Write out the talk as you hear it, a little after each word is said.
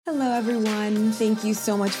Hello, everyone. Thank you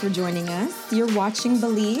so much for joining us. You're watching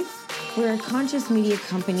Believe. We're a conscious media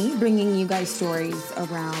company bringing you guys stories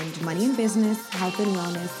around money and business, health and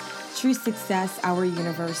wellness, true success, our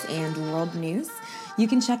universe, and world news. You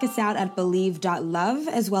can check us out at believe.love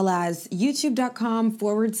as well as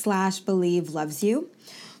youtube.com/Believe Loves You.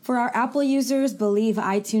 For our Apple users,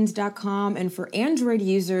 believeitunes.com, and for Android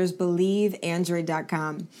users,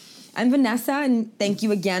 believeandroid.com. I'm Vanessa, and thank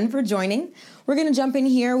you again for joining. We're going to jump in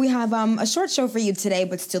here. We have a short show for you today,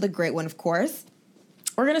 but still a great one, of course.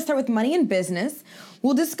 We're going to start with money and business.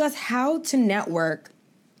 We'll discuss how to network,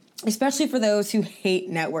 especially for those who hate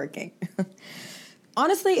networking.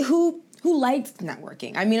 Honestly, who likes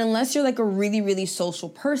networking? I mean, unless you're like a really, really social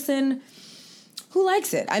person, who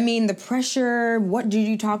likes it? I mean, the pressure, what do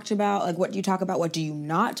you talk about? Like, what do you talk about? What do you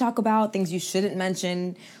not talk about? Things you shouldn't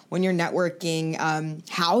mention when you're networking,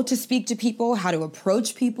 how to speak to people, how to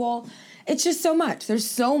approach people. It's just so much. There's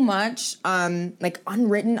so much like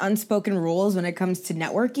unwritten, unspoken rules when it comes to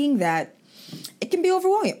networking that it can be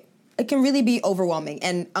overwhelming. It can really be overwhelming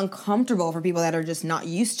and uncomfortable for people that are just not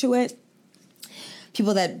used to it,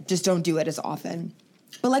 people that just don't do it as often.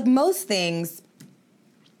 But like most things,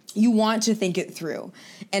 you want to think it through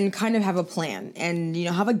and kind of have a plan and,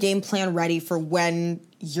 have a game plan ready for when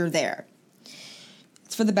you're there.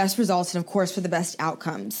 It's for the best results and, of course, for the best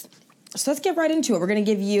outcomes. So let's get right into it. We're going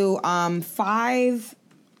to give you five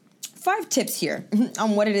tips here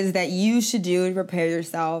on what it is that you should do to prepare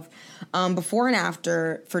yourself before and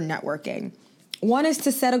after for networking. One is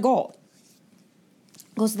to set a goal.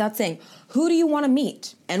 Goes without saying, who do you want to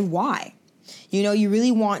meet and why? You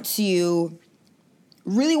really want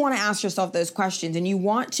to ask yourself those questions, and you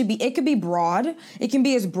want to it could be broad. It can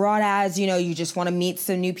be as broad as, you just want to meet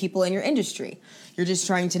some new people in your industry. You're just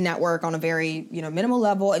trying to network on a very, minimal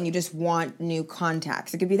level, and you just want new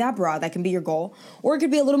contacts. It could be that broad. That can be your goal. Or it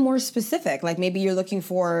could be a little more specific. Like maybe you're looking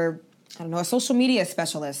for, a social media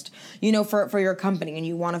specialist, for your company, and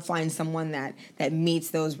you want to find someone that meets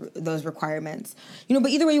those requirements. But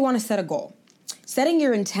either way, you want to set a goal. Setting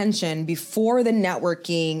your intention before the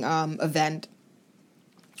networking event,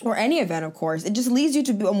 or any event, of course, it just leads you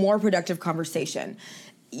to a more productive conversation.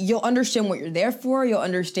 You'll understand what you're there for. You'll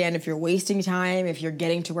understand if you're wasting time, if you're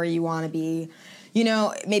getting to where you want to be.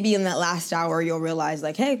 Maybe in that last hour, you'll realize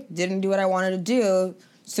like, hey, didn't do what I wanted to do.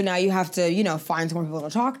 So now you have to, find some more people to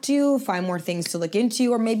talk to, find more things to look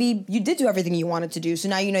into, or maybe you did do everything you wanted to do. So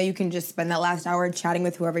now, you can just spend that last hour chatting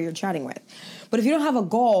with whoever you're chatting with. But if you don't have a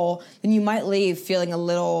goal, then you might leave feeling a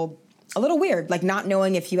little weird, like not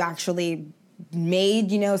knowing if you actually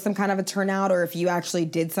made, some kind of a turnout, or if you actually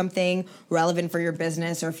did something relevant for your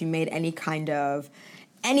business, or if you made any kind of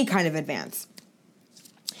advance.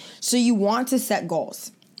 So you want to set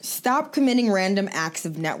goals. Stop committing random acts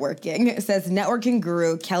of networking. It says networking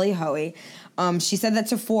guru Kelly Hoey. She said that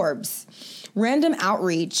to Forbes. Random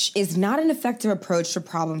outreach is not an effective approach to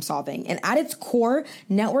problem solving. And at its core,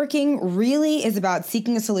 networking really is about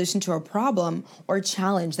seeking a solution to a problem or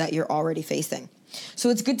challenge that you're already facing. So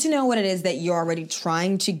it's good to know what it is that you're already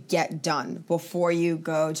trying to get done before you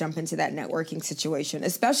go jump into that networking situation,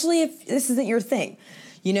 especially if this isn't your thing.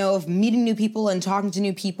 If meeting new people and talking to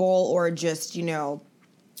new people, or just,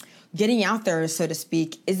 getting out there, so to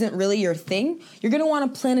speak, isn't really your thing, you're going to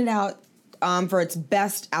want to plan it out for its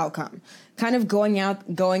best outcome. Kind of going out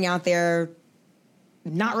there,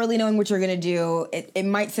 not really knowing what you're going to do, it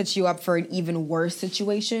might set you up for an even worse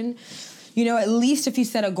situation. At least if you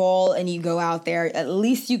set a goal and you go out there, at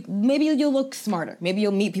least maybe you'll look smarter. Maybe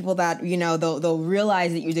you'll meet people that, they'll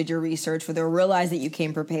realize that you did your research, or they'll realize that you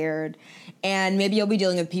came prepared. And maybe you'll be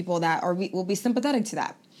dealing with people that will be sympathetic to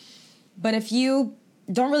that. But if you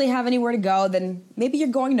don't really have anywhere to go, then maybe you're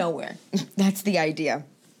going nowhere. That's the idea.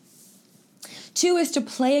 2 is to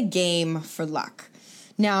play a game for luck.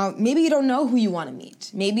 Now, maybe you don't know who you want to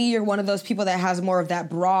meet. Maybe you're one of those people that has more of that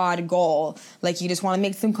broad goal, like you just want to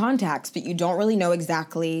make some contacts, but you don't really know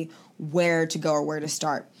exactly where to go or where to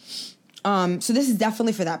start. So this is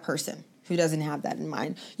definitely for that person who doesn't have that in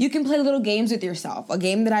mind. You can play little games with yourself. A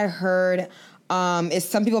game that I heard is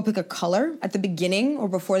some people pick a color at the beginning or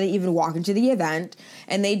before they even walk into the event,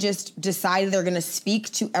 and they just decide they're going to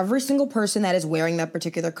speak to every single person that is wearing that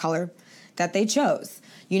particular color that they chose.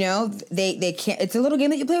 They can't, it's a little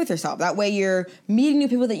game that you play with yourself. That way you're meeting new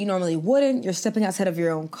people that you normally wouldn't. You're stepping outside of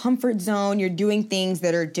your own comfort zone. You're doing things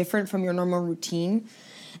that are different from your normal routine.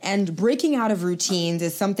 And breaking out of routines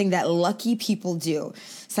is something that lucky people do.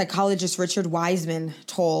 Psychologist Richard Wiseman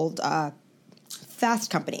told Fast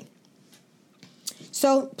Company.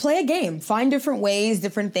 So play a game. Find different ways,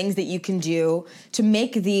 different things that you can do to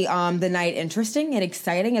make the night interesting and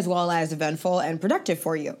exciting, as well as eventful and productive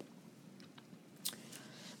for you.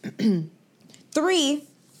 3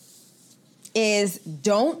 is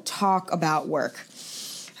don't talk about work.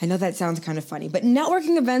 I know that sounds kind of funny, but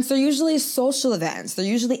networking events are usually social events. They're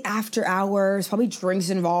usually after hours, probably drinks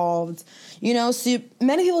involved, so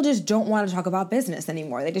many people just don't want to talk about business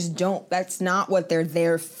anymore. They just don't. That's not what they're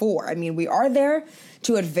there for. I mean, we are there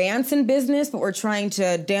to advance in business, but we're trying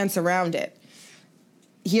to dance around it.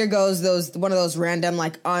 Here goes one of those random,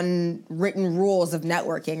 like, unwritten rules of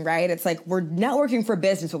networking, right? It's like we're networking for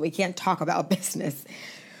business, but we can't talk about business.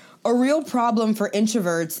 A real problem for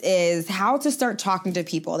introverts is how to start talking to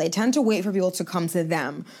people. They tend to wait for people to come to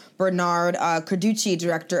them. Bernard Carducci,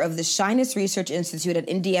 director of the Shyness Research Institute at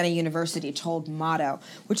Indiana University, told Motto,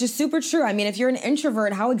 which is super true. I mean, if you're an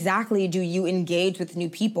introvert, how exactly do you engage with new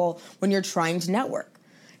people when you're trying to network?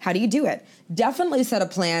 How do you do it? Definitely set a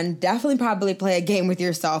plan. Definitely probably play a game with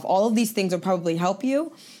yourself. All of these things will probably help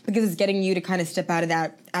you because it's getting you to kind of step out of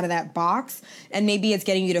that box, and maybe it's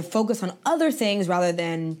getting you to focus on other things rather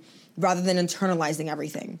than internalizing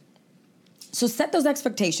everything. So set those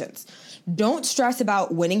expectations. Don't stress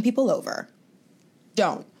about winning people over.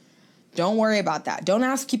 Don't worry about that. Don't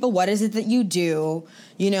ask people what is it that you do,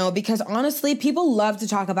 because honestly, people love to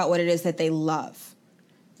talk about what it is that they love.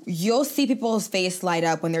 You'll see people's face light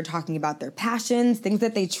up when they're talking about their passions, things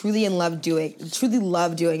that they truly love doing,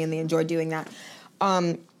 and they enjoy doing that.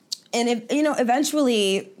 And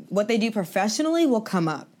eventually what they do professionally will come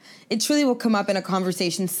up. It truly will come up in a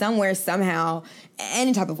conversation somewhere, somehow,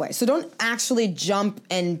 any type of way. So don't actually jump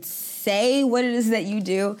and say what it is that you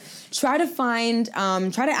do. Try to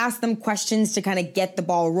ask them questions to kind of get the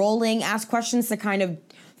ball rolling. Ask questions to kind of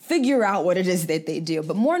figure out what it is that they do.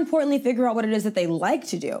 But more importantly, figure out what it is that they like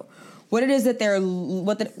to do. What it is that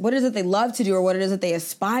what it is that they love to do, or what it is that they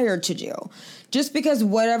aspire to do. Just because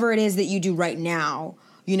whatever it is that you do right now,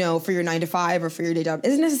 for your 9 to 5 or for your day job,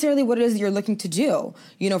 isn't necessarily what it is that you're looking to do,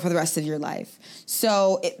 for the rest of your life.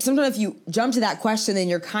 So sometimes if you jump to that question, then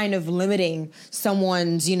you're kind of limiting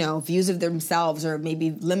someone's, views of themselves, or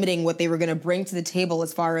maybe limiting what they were going to bring to the table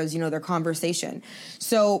as far as, their conversation.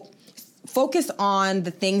 So focus on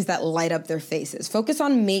the things that light up their faces. Focus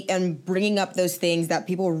on and bringing up those things that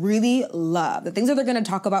people really love, the things that they're going to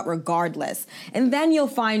talk about regardless. And then you'll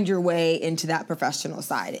find your way into that professional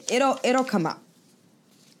side. It'll come up.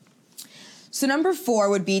 So number 4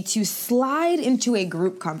 would be to slide into a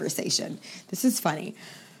group conversation. This is funny.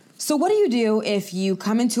 So what do you do if you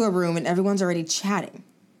come into a room and everyone's already chatting?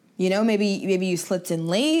 Maybe you slipped in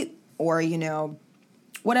late, or,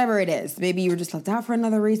 whatever it is. Maybe you were just left out for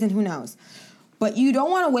another reason, who knows? But you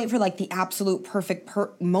don't want to wait for like the absolute perfect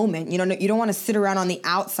moment. You don't want to sit around on the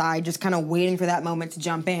outside just kind of waiting for that moment to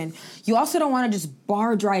jump in. You also don't want to just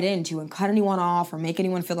barge right into and cut anyone off or make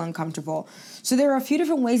anyone feel uncomfortable. So there are a few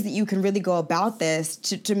different ways that you can really go about this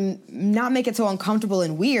to not make it so uncomfortable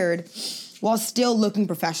and weird while still looking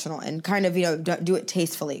professional and kind of, do it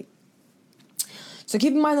tastefully. So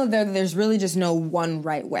keep in mind that there's really just no one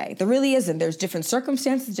right way. There really isn't. There's different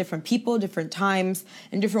circumstances, different people, different times,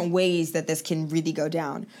 and different ways that this can really go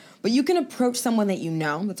down. But you can approach someone that you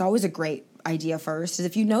know. That's always a great idea first, is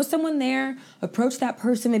if you know someone there, approach that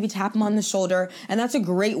person, maybe tap them on the shoulder, and that's a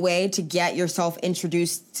great way to get yourself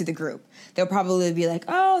introduced to the group. They'll probably be like,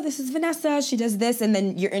 oh, this is Vanessa, she does this, and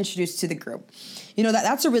then you're introduced to the group.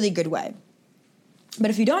 That's a really good way.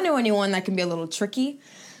 But if you don't know anyone, that can be a little tricky.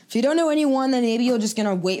 If you don't know anyone, then maybe you're just going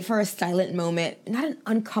to wait for a silent moment, not an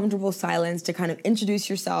uncomfortable silence, to kind of introduce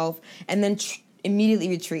yourself and then immediately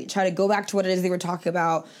retreat. Try to go back to what it is they were talking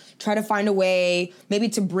about. Try to find a way maybe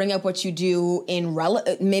to bring up what you do in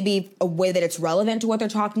maybe a way that it's relevant to what they're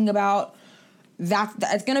talking about.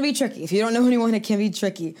 That's going to be tricky. If you don't know anyone, it can be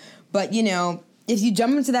tricky. But, if you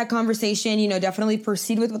jump into that conversation, definitely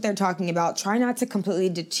proceed with what they're talking about. Try not to completely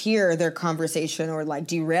deter their conversation or like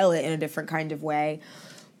derail it in a different kind of way.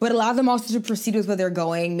 But allow them also to proceed with where they're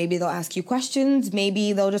going. Maybe they'll ask you questions.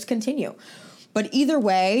 Maybe they'll just continue. But either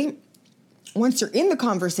way, once you're in the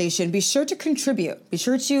conversation, be sure to contribute. Be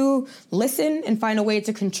sure to listen and find a way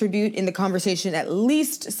to contribute in the conversation at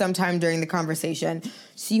least sometime during the conversation,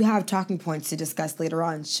 so you have talking points to discuss later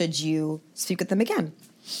on should you speak with them again.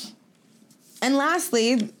 And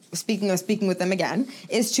lastly, speaking with them again,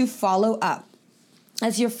 is to follow up.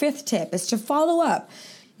 That's your 5th tip, is to follow up.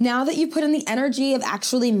 Now that you put in the energy of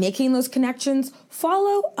actually making those connections,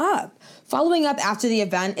 follow up. Following up after the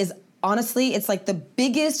event is honestly, it's like the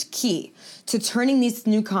biggest key to turning these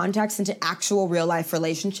new contacts into actual real life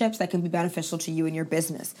relationships that can be beneficial to you and your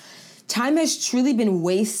business. Time has truly been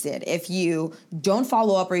wasted if you don't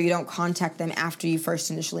follow up or you don't contact them after you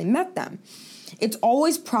first initially met them. It's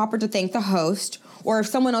always proper to thank the host, or if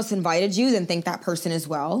someone else invited you, then thank that person as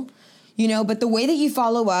well. But the way that you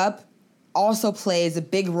follow up also plays a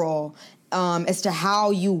big role as to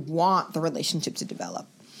how you want the relationship to develop.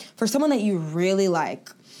 For someone that you really like,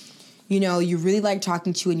 you really like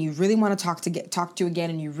talking to, and you really want to talk to again,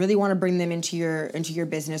 and you really want to bring them into your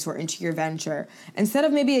business or into your venture, instead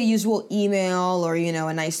of maybe a usual email or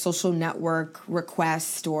a nice social network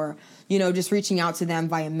request, or just reaching out to them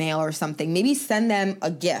via mail or something, maybe send them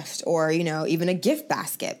a gift, or even a gift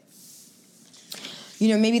basket.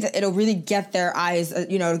 Maybe it'll really get their eyes,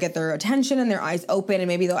 get their attention and their eyes open, and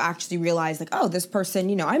maybe they'll actually realize like, oh, this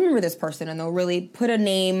person, I remember this person, and they'll really put a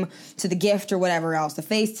name to the gift or whatever else, a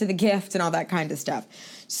face to the gift and all that kind of stuff.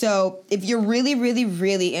 So if you're really, really,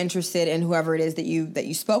 really interested in whoever it is that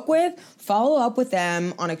you spoke with, follow up with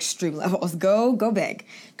them on extreme levels. Go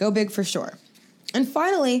big for sure. And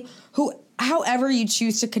finally, however you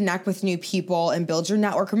choose to connect with new people and build your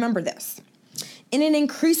network, remember this. In an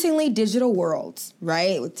increasingly digital world,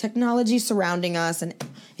 right, with technology surrounding us and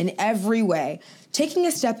in every way, taking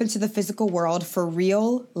a step into the physical world for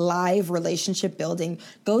real, live relationship building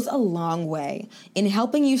goes a long way in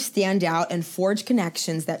helping you stand out and forge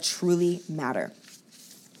connections that truly matter.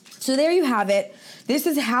 So there you have it. This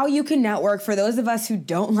is how you can network. For those of us who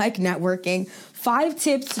don't like networking, 5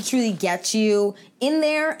 tips to truly get you in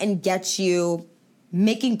there and get you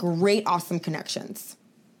making great, awesome connections.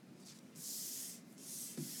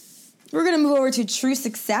 We're going to move over to true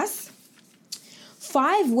success.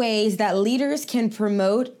 5 ways that leaders can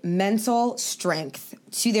promote mental strength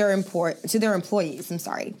to their employees.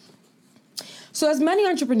 So as many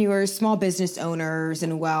entrepreneurs, small business owners,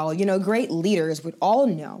 and great leaders would all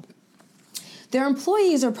know, their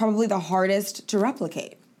employees are probably the hardest to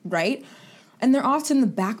replicate, right? And they're often the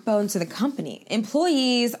backbone to the company.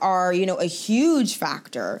 Employees are, a huge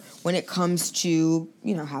factor when it comes to,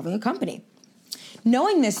 having a company.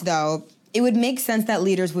 Knowing this, though, it would make sense that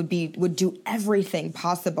leaders would do everything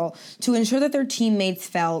possible to ensure that their teammates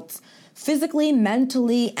felt physically,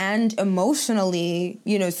 mentally, and emotionally,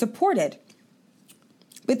 supported.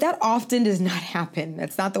 But that often does not happen.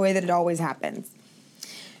 That's not the way that it always happens.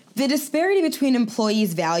 The disparity between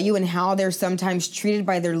employees' value and how they're sometimes treated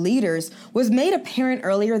by their leaders was made apparent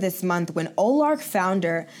earlier this month when Olark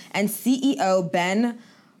founder and CEO Ben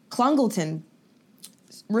Congleton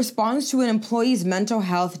response to an employee's mental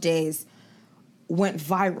health days went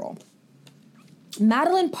viral.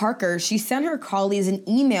 Madeline Parker, she sent her colleagues an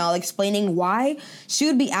email explaining why she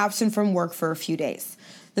would be absent from work for a few days.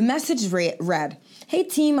 The message read, "Hey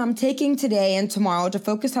team, I'm taking today and tomorrow to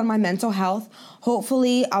focus on my mental health.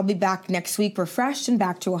 Hopefully I'll be back next week refreshed and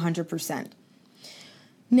back to 100%.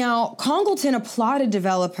 Now, Congleton applauded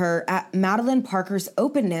developer at Madeline Parker's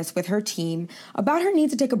openness with her team about her need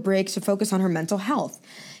to take a break to focus on her mental health.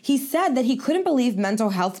 He said that he couldn't believe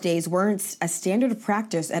mental health days weren't a standard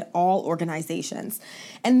practice at all organizations.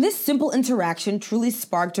 And this simple interaction truly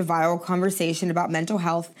sparked a viral conversation about mental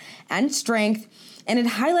health and strength, and it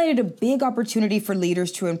highlighted a big opportunity for leaders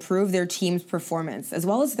to improve their team's performance, as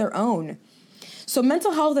well as their own. So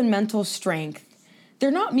mental health and mental strength, they're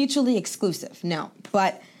not mutually exclusive, no,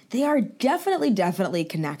 but they are definitely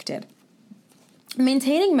connected.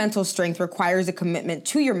 Maintaining mental strength requires a commitment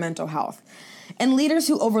to your mental health, and leaders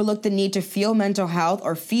who overlook the need to feel mental health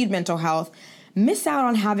or feed mental health miss out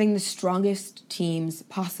on having the strongest teams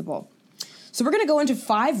possible. So we're going to go into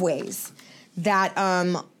 5 ways that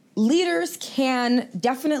leaders can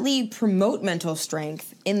definitely promote mental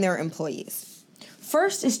strength in their employees.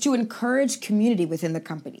 First is to encourage community within the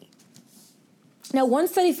company. Now, one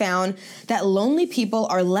study found that lonely people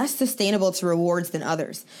are less sustainable to rewards than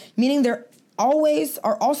others, meaning they're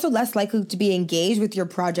are also less likely to be engaged with your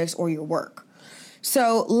projects or your work.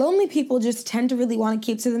 So lonely people just tend to really want to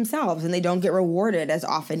keep to themselves, and they don't get rewarded as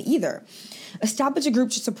often either. Establish a group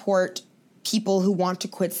to support people who want to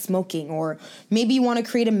quit smoking, or maybe you want to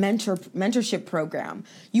create a mentorship program.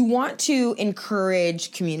 You want to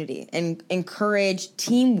encourage community and encourage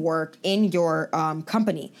teamwork in your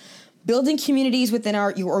company. Building communities within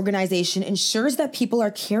your organization ensures that people are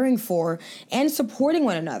caring for and supporting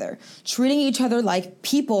one another, treating each other like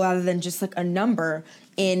people rather than just like a number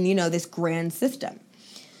in, this grand system.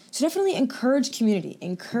 So definitely encourage community,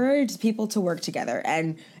 encourage people to work together.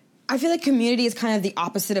 And I feel like community is kind of the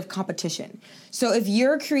opposite of competition. So if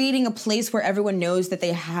you're creating a place where everyone knows that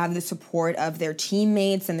they have the support of their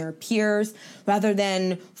teammates and their peers, rather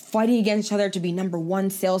than fighting against each other to be number one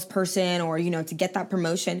salesperson or, to get that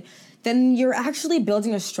promotion, then you're actually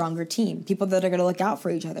building a stronger team. People that are going to look out for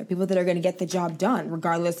each other. People that are going to get the job done,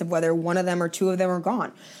 regardless of whether one of them or two of them are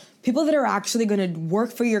gone. People that are actually going to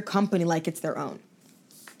work for your company like it's their own.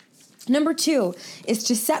 Number 2 is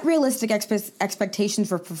to set realistic expectations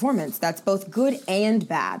for performance. That's both good and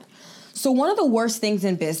bad. So one of the worst things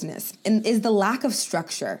in business is the lack of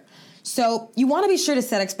structure. So you want to be sure to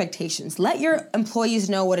set expectations. Let your employees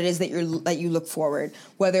know what it is that you look forward,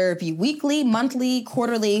 whether it be weekly, monthly,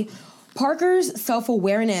 quarterly. Parker's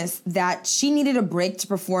self-awareness that she needed a break to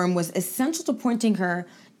perform was essential to pointing her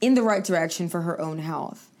in the right direction for her own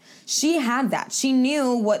health. She had that. She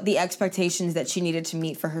knew what the expectations that she needed to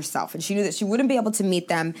meet for herself, and she knew that she wouldn't be able to meet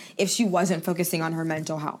them if she wasn't focusing on her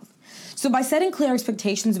mental health. So by setting clear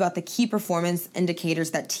expectations about the key performance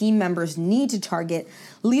indicators that team members need to target,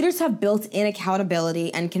 leaders have built-in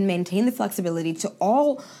accountability and can maintain the flexibility to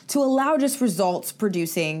allow just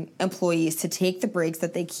results-producing employees to take the breaks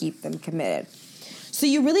that they keep them committed. So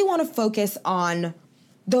you really want to focus on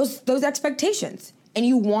those expectations. And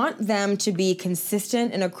you want them to be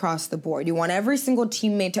consistent and across the board. You want every single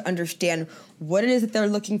teammate to understand what it is that they're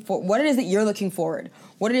looking for, what it is that you're looking forward,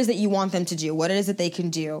 what it is that you want them to do, what it is that they can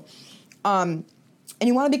do. And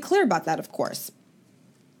you want to be clear about that, of course.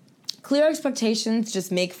 Clear expectations just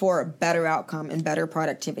make for a better outcome and better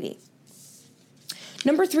productivity.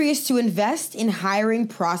 Number 3 is to invest in hiring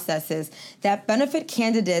processes that benefit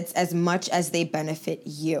candidates as much as they benefit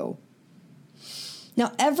you.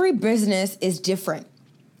 Now, every business is different.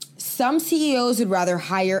 Some CEOs would rather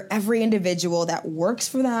hire every individual that works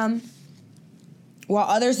for them, while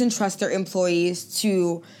others entrust their employees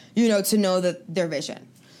to know their vision.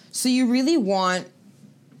 So you really want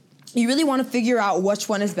to figure out which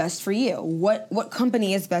one is best for you. What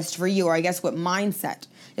company is best for you, or I guess what mindset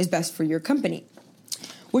is best for your company.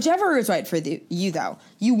 Whichever is right for you, though,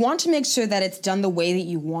 you want to make sure that it's done the way that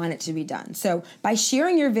you want it to be done. So by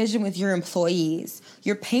sharing your vision with your employees,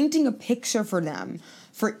 you're painting a picture for them,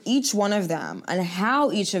 for each one of them, and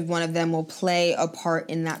how each of one of them will play a part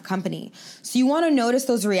in that company. So you want to notice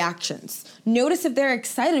those reactions. Notice if they're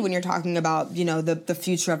excited when you're talking about, the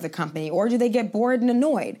future of the company, or do they get bored and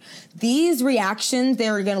annoyed? These reactions,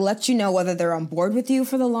 they're going to let you know whether they're on board with you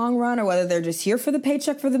for the long run or whether they're just here for the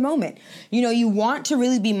paycheck for the moment. You want to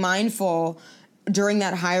really be mindful during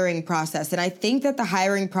that hiring process. And I think that the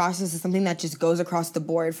hiring process is something that just goes across the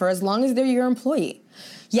board for as long as they're your employee.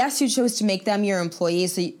 Yes, you chose to make them your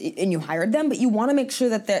employees and you hired them, but you want to make sure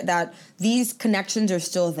that these connections are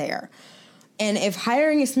still there. And if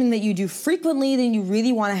hiring is something that you do frequently, then you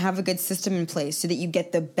really want to have a good system in place so that you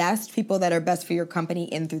get the best people that are best for your company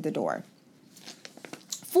in through the door.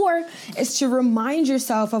 4 is to remind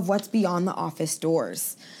yourself of what's beyond the office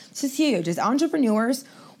doors. This is huge. As entrepreneurs,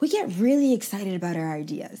 we get really excited about our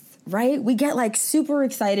ideas, right? We get super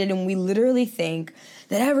excited and we literally think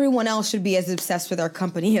that everyone else should be as obsessed with our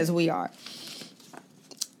company as we are.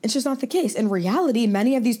 It's just not the case. In reality,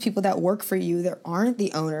 many of these people that work for you, they aren't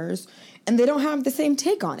the owners and they don't have the same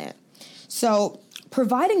take on it. So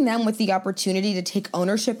providing them with the opportunity to take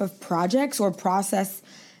ownership of projects or process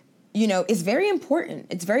is very important.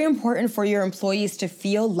 It's very important for your employees to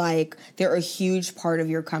feel like they're a huge part of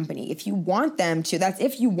your company. If you want them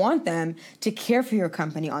to care for your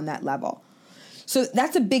company on that level. So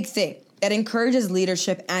that's a big thing that encourages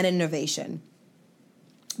leadership and innovation.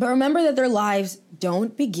 But remember that their lives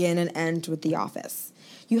don't begin and end with the office.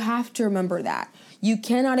 You have to remember that. You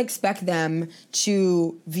cannot expect them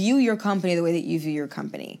to view your company the way that you view your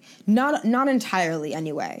company. Not entirely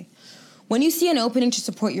anyway. When you see an opening to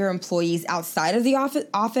support your employees outside of the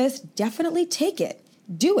office, definitely take it.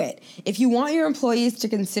 Do it. If you want your employees to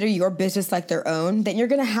consider your business like their own, then you're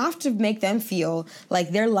going to have to make them feel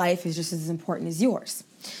like their life is just as important as yours.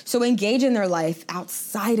 So engage in their life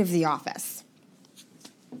outside of the office.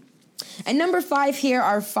 And number 5 here,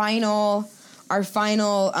 our final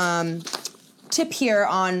tip here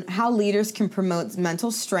on how leaders can promote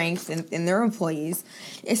mental strength in their employees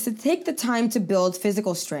is to take the time to build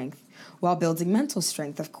physical strength while building mental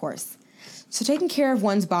strength, of course. So taking care of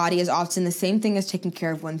one's body is often the same thing as taking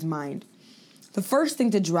care of one's mind. The first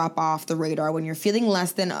thing to drop off the radar when you're feeling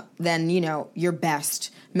less than your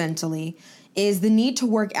best mentally is the need to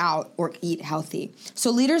work out or eat healthy.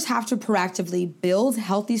 So leaders have to proactively build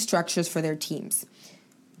healthy structures for their teams.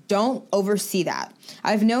 Don't oversee that.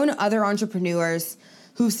 I've known other entrepreneurs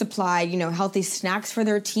who supplied, healthy snacks for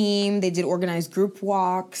their team. They did organized group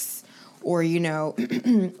walks or,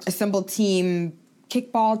 assembled team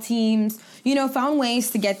kickball teams, found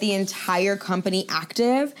ways to get the entire company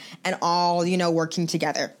active and all, working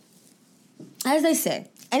together. As I say,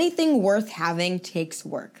 anything worth having takes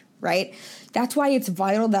work. right? That's why it's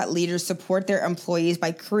vital that leaders support their employees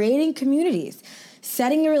by creating communities,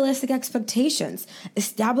 setting realistic expectations,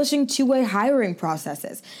 establishing two-way hiring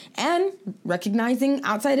processes, and recognizing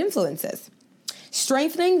outside influences.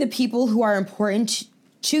 Strengthening the people who are important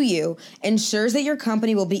to you ensures that your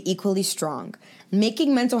company will be equally strong,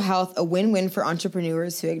 making mental health a win-win for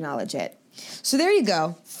entrepreneurs who acknowledge it. So there you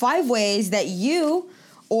go, 5 ways that you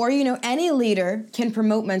or any leader can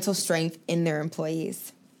promote mental strength in their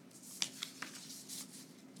employees.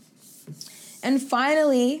 And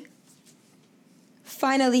finally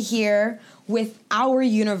here with our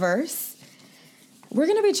universe, we're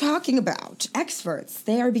going to be talking about experts.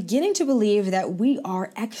 They are beginning to believe that we are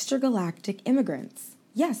extragalactic immigrants.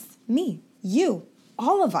 Yes, me, you,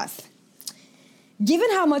 all of us.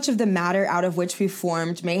 Given how much of the matter out of which we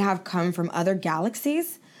formed may have come from other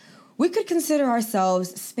galaxies, we could consider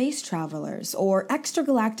ourselves space travelers or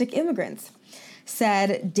extragalactic immigrants,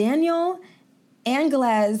 said Daniel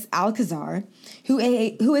Angeles Alcazar, who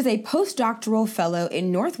is a postdoctoral fellow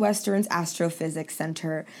in Northwestern's Astrophysics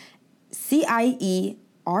Center, CIERA,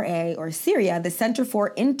 or CIRIA, the Center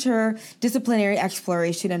for Interdisciplinary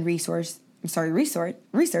Exploration and Research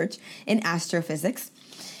in Astrophysics.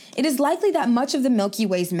 It is likely that much of the Milky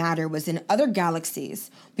Way's matter was in other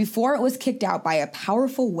galaxies before it was kicked out by a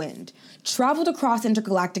powerful wind, traveled across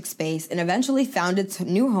intergalactic space, and eventually found its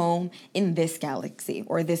new home in this galaxy,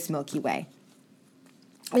 or this Milky Way.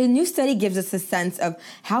 A new study gives us a sense of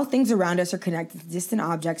how things around us are connected to distant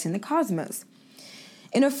objects in the cosmos.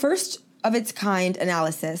 In a first-of-its-kind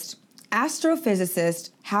analysis, astrophysicists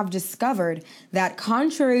have discovered that,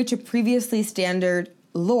 contrary to previously standard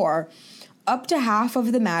lore, up to half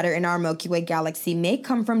of the matter in our Milky Way galaxy may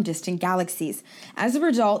come from distant galaxies. As a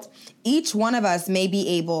result, each one of us may be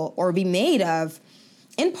able or be made of,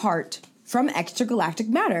 in part, from extragalactic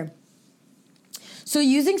matter. So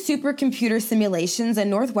using supercomputer simulations, a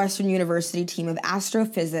Northwestern University team of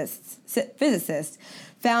astrophysicists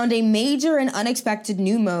found a major and unexpected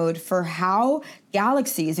new mode for how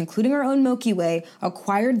galaxies, including our own Milky Way,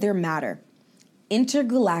 acquired their matter: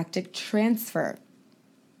 intergalactic transfer.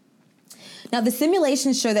 Now, the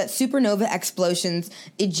simulations show that supernova explosions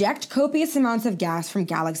eject copious amounts of gas from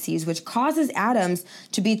galaxies, which causes atoms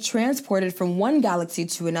to be transported from one galaxy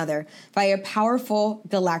to another via powerful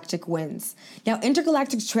galactic winds. Now,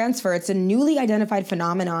 intergalactic transfer, it's a newly identified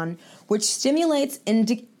phenomenon the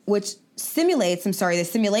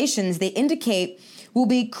simulations they indicate will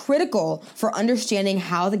be critical for understanding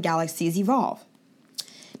how the galaxies evolve.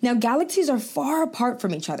 Now, galaxies are far apart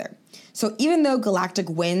from each other. So even though galactic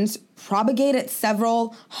winds propagate at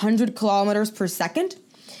several hundred kilometers per second,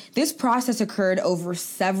 this process occurred over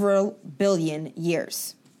several billion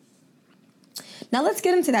years. Now let's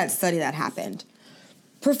get into that study that happened.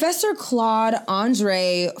 Professor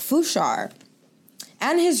Claude-André Fouchard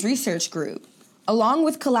and his research group, along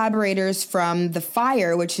with collaborators from the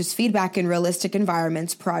FIRE, which is Feedback in Realistic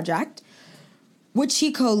Environments project, which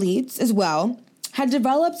he co-leads as well, had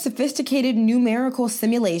developed sophisticated numerical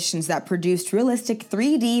simulations that produced realistic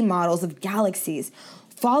 3D models of galaxies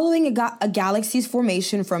following a galaxy's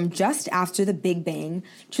formation from just after the Big Bang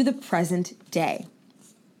to the present day.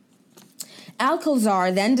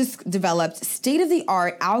 Alcazar then developed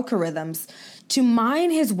state-of-the-art algorithms to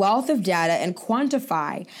mine his wealth of data and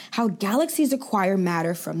quantify how galaxies acquire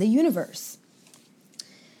matter from the universe.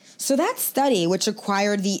 So that study, which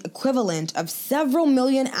required the equivalent of several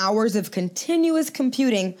million hours of continuous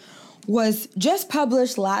computing, was just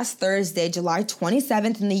published last Thursday, July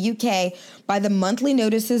 27th in the UK by the monthly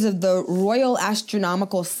notices of the Royal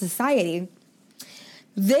Astronomical Society.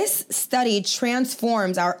 This study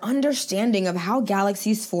transforms our understanding of how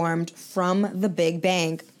galaxies formed from the Big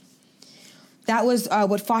Bang. That was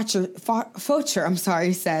what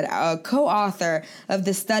Fouchard said, a co-author of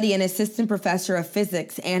the study and assistant professor of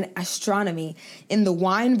physics and astronomy in the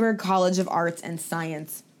Weinberg College of Arts and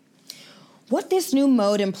Science. What this new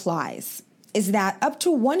mode implies is that up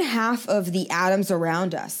to 1/2 of the atoms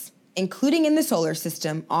around us, including in the solar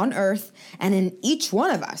system, on Earth, and in each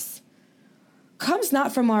one of us, comes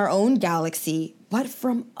not from our own galaxy, but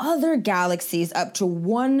from other galaxies up to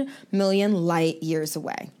 1 million light years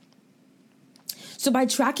away. So by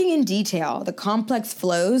tracking in detail the complex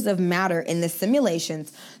flows of matter in the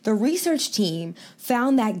simulations, the research team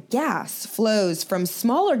found that gas flows from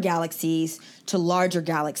smaller galaxies to larger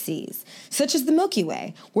galaxies, such as the Milky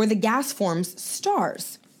Way, where the gas forms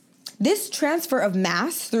stars. This transfer of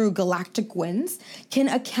mass through galactic winds can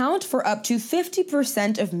account for up to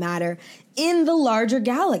 50% of matter in the larger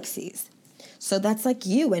galaxies. So that's like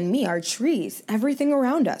you and me, our trees, everything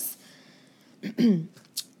around us.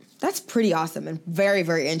 That's pretty awesome and very,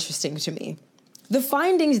 very interesting to me. The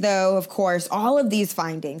findings, though, of course, all of these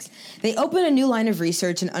findings, they open a new line of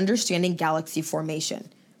research in understanding galaxy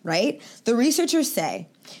formation, right? The researchers say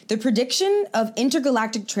the prediction of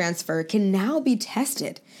intergalactic transfer can now be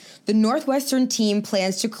tested. The Northwestern team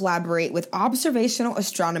plans to collaborate with observational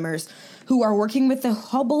astronomers who are working with the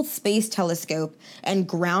Hubble Space Telescope and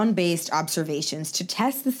ground-based observations to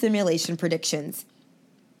test the simulation predictions.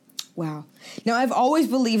 Wow. Now, I've always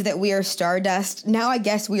believed that we are stardust. Now I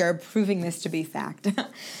guess we are proving this to be fact.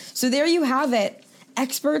 So there you have it.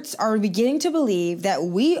 Experts are beginning to believe that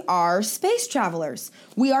we are space travelers.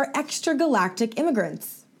 We are extragalactic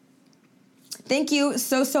immigrants. Thank you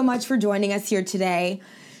so much for joining us here today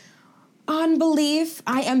on Believe.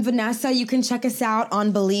 I am Vanessa. You can check us out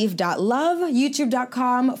on believe.love,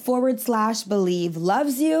 youtube.com/Believe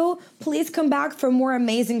loves you. Please come back for more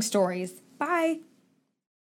amazing stories. Bye.